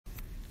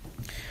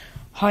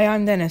Hi,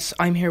 I'm Dennis.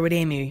 I'm here with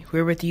Amy.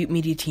 We're with the Youth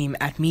Media team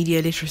at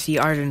Media Literacy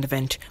Ireland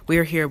event.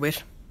 We're here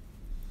with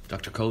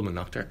Dr. Coleman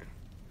Noctor.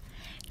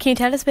 Can you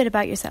tell us a bit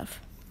about yourself?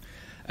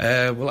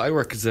 Well, I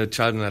work as a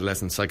child and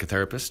adolescent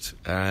psychotherapist,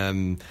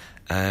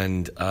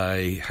 and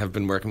I have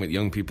been working with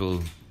young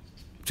people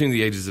between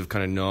the ages of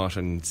kind of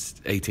 0 and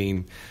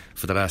 18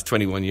 for the last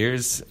 21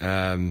 years,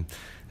 and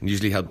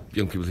usually help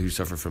young people who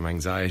suffer from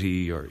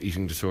anxiety or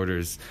eating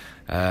disorders.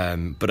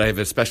 But I have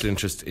a special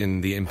interest in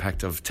the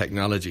impact of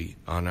technology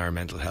on our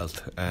mental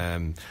health,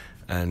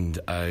 and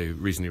I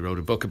recently wrote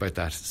a book about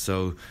that.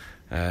 So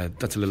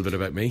that's a little bit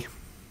about me.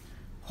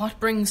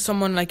 What brings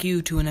someone like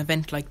you to an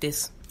event like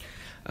this?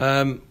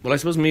 Well, I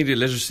suppose media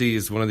literacy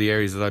is one of the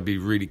areas that I'd be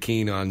really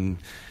keen on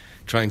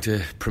trying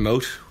to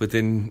promote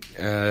within,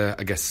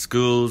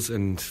 schools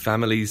and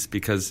families,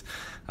 because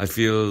I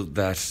feel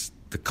that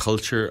the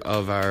culture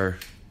of our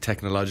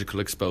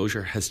technological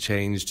exposure has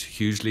changed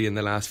hugely in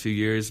the last few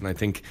years, and I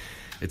think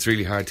it's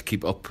really hard to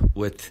keep up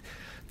with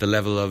the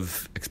level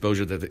of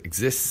exposure that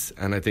exists,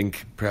 and I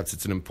think perhaps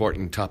it's an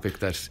important topic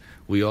that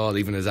we all,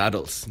 even as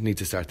adults, need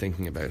to start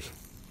thinking about.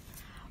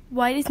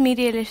 Why is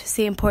media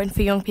literacy important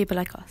for young people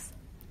like us?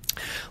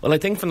 Well, I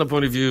think from the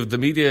point of view of the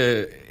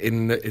media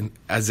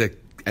as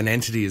an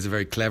entity is a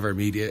very clever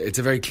media. It's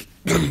a very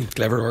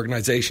clever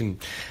organisation,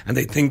 and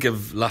they think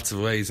of lots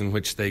of ways in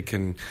which they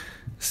can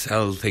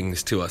sell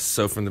things to us.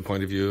 So from the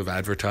point of view of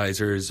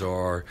advertisers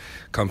or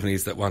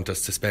companies that want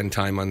us to spend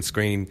time on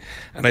screen.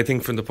 And I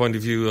think from the point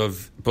of view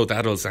of both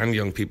adults and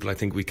young people, I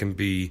think we can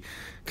be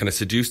kind of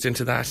seduced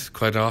into that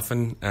quite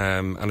often.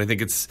 And I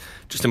think it's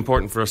just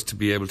important for us to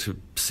be able to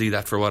see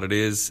that for what it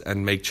is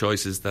and make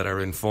choices that are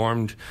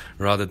informed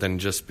rather than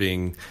just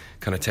being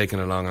kind of taken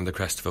along on the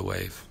crest of a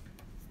wave.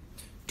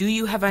 Do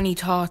you have any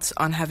thoughts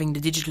on having the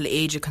digital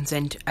age of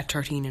consent at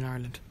 13 in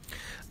Ireland?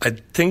 I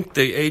think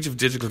the age of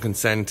digital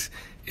consent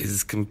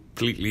is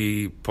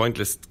completely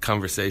pointless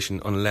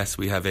conversation unless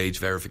we have age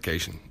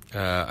verification.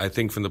 I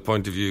think from the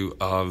point of view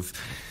of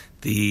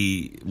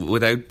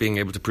without being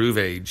able to prove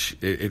age,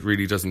 it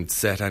really doesn't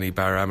set any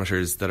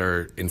parameters that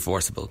are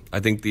enforceable. I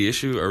think the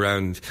issue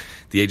around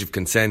the age of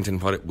consent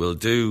and what it will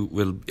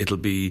do, it'll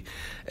be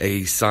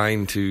a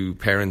sign to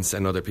parents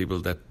and other people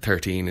that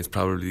 13 is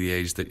probably the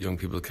age that young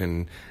people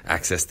can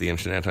access the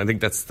internet. I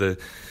think that's the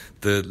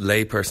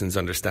layperson's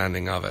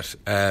understanding of it.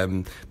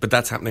 But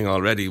that's happening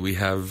already. We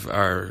have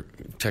our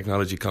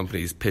technology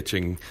companies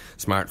pitching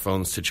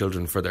smartphones to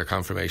children for their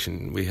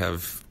confirmation. We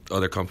have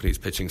other companies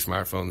pitching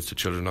smartphones to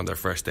children on their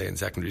first day in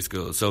secondary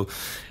school. So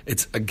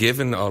it's a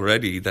given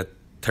already that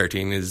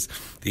 13 is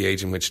the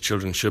age in which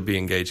children should be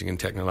engaging in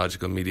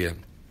technological media.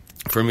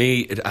 For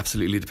me, it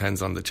absolutely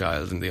depends on the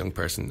child and the young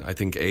person. I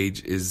think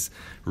age is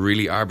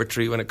really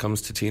arbitrary when it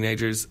comes to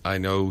teenagers. I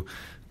know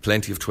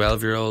plenty of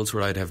 12-year-olds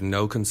where I'd have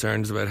no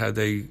concerns about how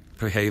they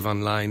behave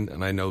online,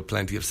 and I know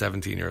plenty of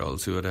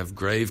 17-year-olds who would have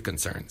grave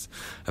concerns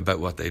about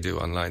what they do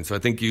online. So I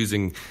think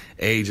using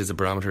age as a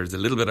barometer is a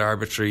little bit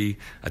arbitrary.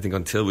 I think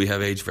until we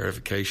have age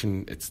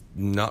verification, it's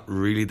not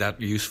really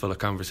that useful a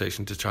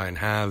conversation to try and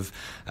have.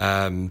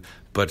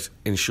 But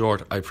in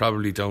short, I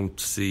probably don't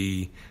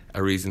see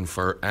a reason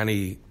for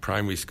any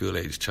primary school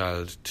age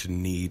child to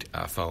need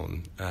a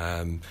phone.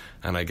 And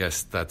I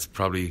guess that's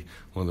probably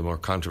one of the more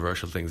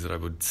controversial things that I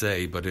would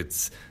say, but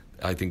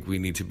I think we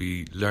need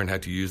to learn how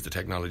to use the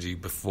technology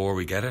before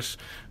we get it,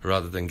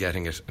 rather than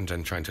getting it and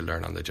then trying to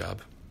learn on the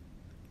job.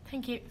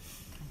 Thank you.